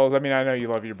Charles? I mean, I know you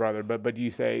love your brother, but do you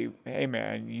say, hey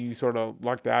man, you sort of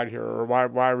lucked out here, or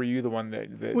why were you the one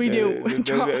that we do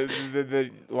that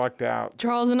lucked out?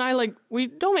 Charles and I, like, we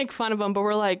don't make fun of him, but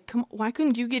we're like, come, why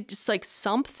couldn't you get just like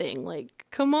something? Like,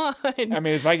 come on. I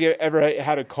mean, has Mike ever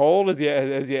had a cold? Has he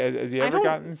ever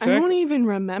gotten sick? I don't even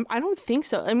remember. I don't think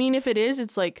so. I mean, if it is,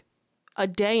 it's like a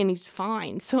day and he's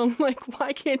fine. So I'm like,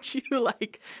 why can't you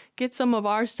like get some of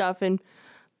our stuff?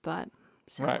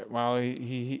 So. Right. Well,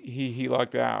 he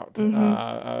lucked out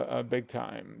big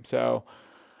time. So,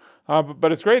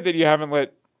 but it's great that you haven't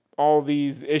let all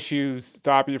these issues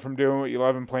stop you from doing what you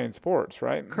love and playing sports,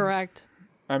 right? Correct.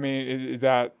 I mean, is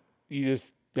that you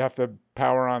have to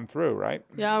power on through, right?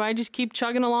 Yeah, I just keep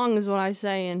chugging along is what I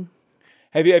say. And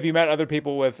have you met other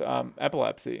people with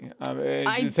epilepsy?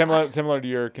 Similar to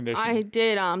your condition? I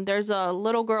did. There's a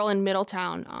little girl in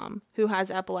Middletown who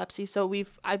has epilepsy. So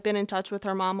I've been in touch with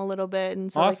her mom a little bit,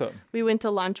 and so awesome. Like, we went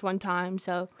to lunch one time.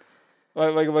 So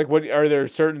like what are there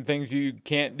certain things you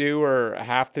can't do or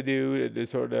have to do to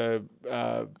sort of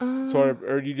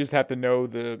or do you just have to know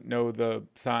the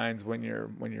signs when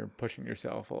you're pushing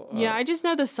yourself? Yeah, I just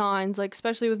know the signs, like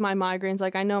especially with my migraines.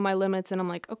 Like I know my limits, and I'm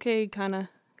like, okay, kind of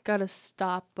gotta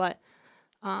stop. But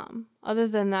other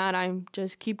than that, I'm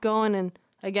just keep going, and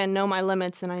again know my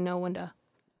limits, and I know when to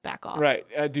back off. Right.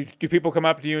 Do people come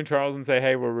up to you and Charles and say,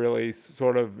 hey, we're really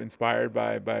sort of inspired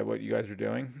by what you guys are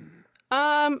doing?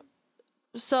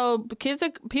 So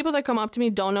people that come up to me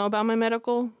don't know about my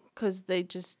medical because they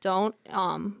just don't.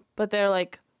 But they're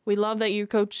like, we love that you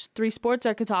coach 3 sports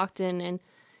at Catoctin and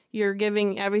you're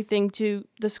giving everything to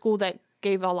the school that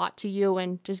gave a lot to you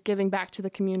and just giving back to the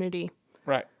community.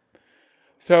 Right.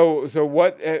 So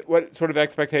what sort of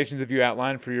expectations have you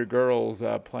outlined for your girls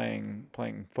playing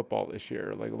football this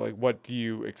year? Like what do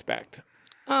you expect?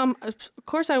 Of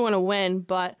course I want to win,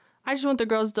 but I just want the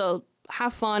girls to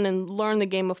have fun and learn the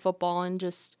game of football and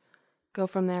just go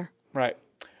from there. Right.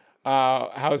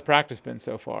 How has practice been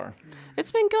so far?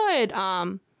 It's been good.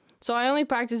 So I only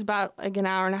practice about like an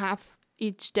hour and a half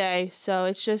each day. So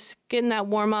it's just getting that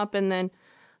warm up. And then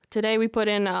today we put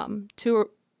in 2 or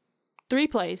 3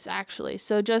 plays actually.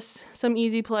 So just some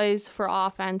easy plays for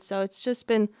offense. So it's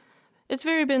been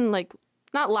like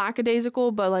not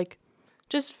lackadaisical, but like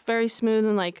just very smooth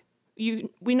and like,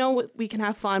 we know we can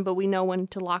have fun, but we know when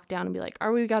to lock down and be like,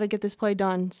 we got to get this play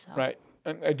done. So. Right.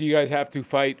 And do you guys have to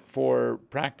fight for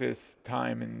practice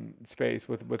time and space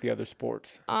with the other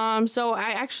sports?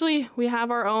 So we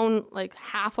have our own like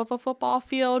half of a football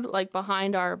field, like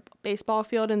behind our baseball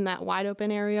field in that wide open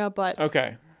area. But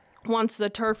okay. Once the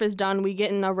turf is done, we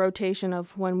get in a rotation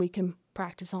of when we can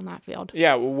practice on that field.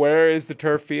 Yeah. Where is the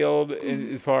turf field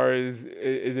as far as,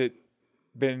 is it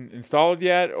been installed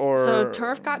yet, or so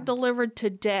turf got delivered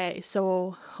today,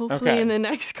 so hopefully in the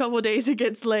next couple of days it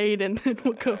gets laid and then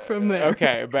we'll go from there.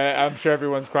 Okay, but I'm sure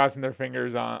everyone's crossing their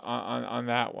fingers on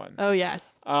that one. Oh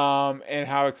yes. And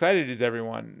how excited is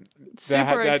everyone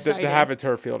Super excited to have a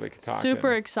turf field at Catoctin?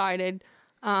 Super excited.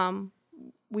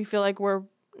 We feel like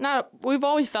we've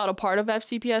always felt a part of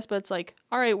FCPS, but it's like,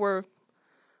 all right,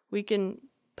 we can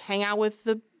hang out with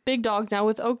the big dogs now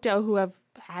with Oakdale who have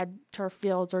had turf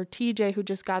fields, or TJ who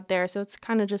just got there. So it's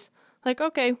kind of just like,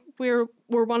 okay, we're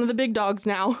one of the big dogs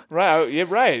now. Right. Yeah.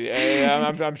 Right.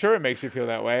 I'm sure it makes you fil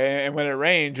that way. And when it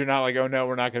rains, you're not like, oh no,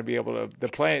 we're not going to be able to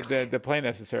play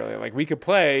necessarily. Like we could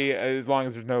play as long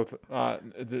as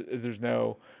there's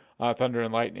no thunder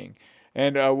and lightning.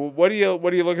 And what are you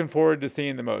looking forward to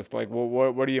seeing the most? Like,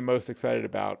 what are you most excited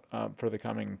about for the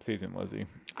coming season, Lizzie?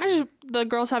 The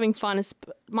girls having fun. Is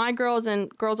my girls and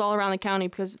girls all around the county,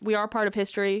 because we are part of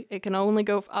history. It can only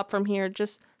go up from here.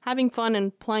 Just having fun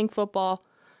and playing football.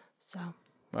 So.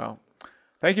 Well,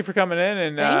 thank you for coming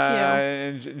in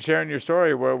and sharing your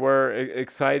story. We're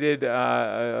excited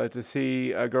to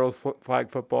see girls flag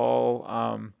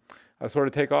football sort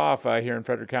of take off here in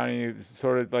Frederick County. It's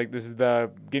sort of like this is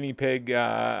the guinea pig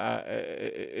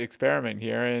experiment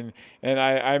here, and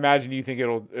I imagine you think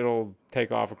it'll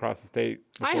take off across the state.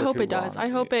 I hope it does. I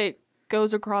hope it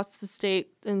goes across the state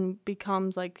and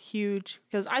becomes like huge,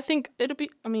 because I think it'll be.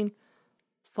 I mean,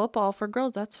 football for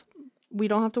girls. We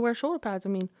don't have to wear shoulder pads. I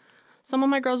mean, some of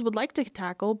my girls would like to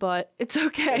tackle, but it's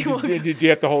okay. Did you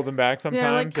have to hold them back sometimes?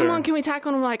 Yeah, like, come on, can we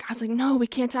tackle? And I was like, no, we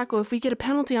can't tackle. If we get a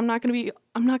penalty, I'm not gonna be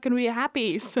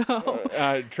happy. So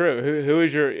true. Who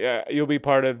is your? You'll be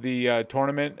part of the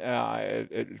tournament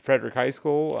at Frederick High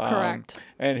School. Correct.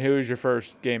 And who is your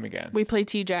first game against? We play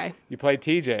TJ. You play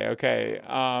TJ. Okay.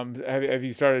 Have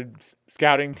you started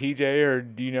scouting TJ, or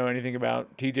do you know anything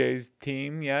about TJ's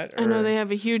team yet? Or? I know they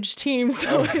have a huge team,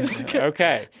 so it's good.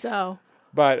 Okay.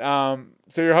 But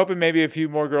so you're hoping maybe a few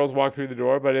more girls walk through the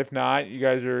door, but if not, you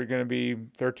guys are going to be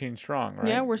 13 strong, right?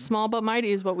 Yeah, we're small but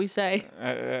mighty is what we say.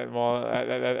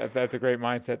 That's a great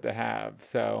mindset to have.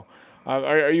 So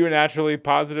are you a naturally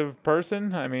positive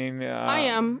person? I mean... I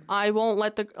am. I won't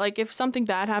let if something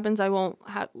bad happens, I won't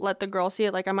let the girls see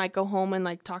it. Like, I might go home and,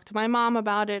 like, talk to my mom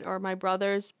about it or my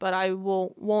brothers, but I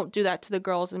won't do that to the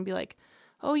girls and be like,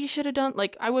 oh, you should have done,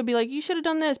 like, I would be like, you should have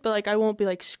done this, but, like, I won't be,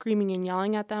 like, screaming and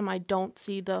yelling at them. I don't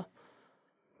see the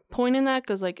point in that,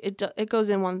 because, like, it goes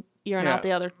in one ear and out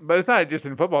the other. But it's not just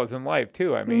in football, it's in life,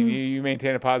 too. I mean, you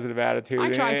maintain a positive attitude. I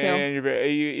try to. And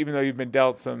even though you've been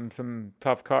dealt some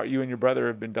tough cards, you and your brother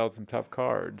have been dealt some tough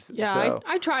cards. Yeah, so.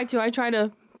 I try to. I try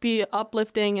to be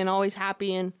uplifting and always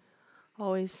happy and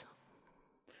always...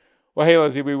 Well, hey,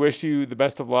 Lizzie, we wish you the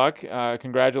best of luck.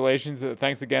 Congratulations.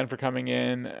 Thanks again for coming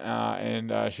in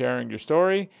and sharing your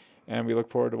story. And we look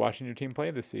forward to watching your team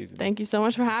play this season. Thank you so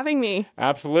much for having me.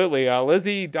 Absolutely.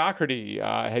 Lizzie Dougherty,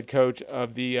 head coach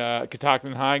of the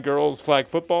Catoctin High girls flag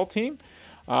football team.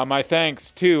 My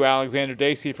thanks to Alexander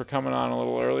Dacey for coming on a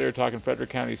little earlier, talking Frederick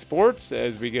County sports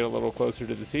as we get a little closer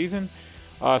to the season.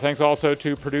 Thanks also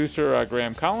to producer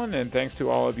Graham Cullen, and thanks to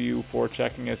all of you for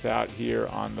checking us out here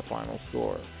on The Final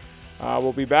Score.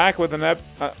 We'll be back with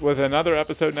another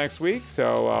episode next week,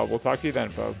 so we'll talk to you then,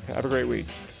 folks. Have a great week.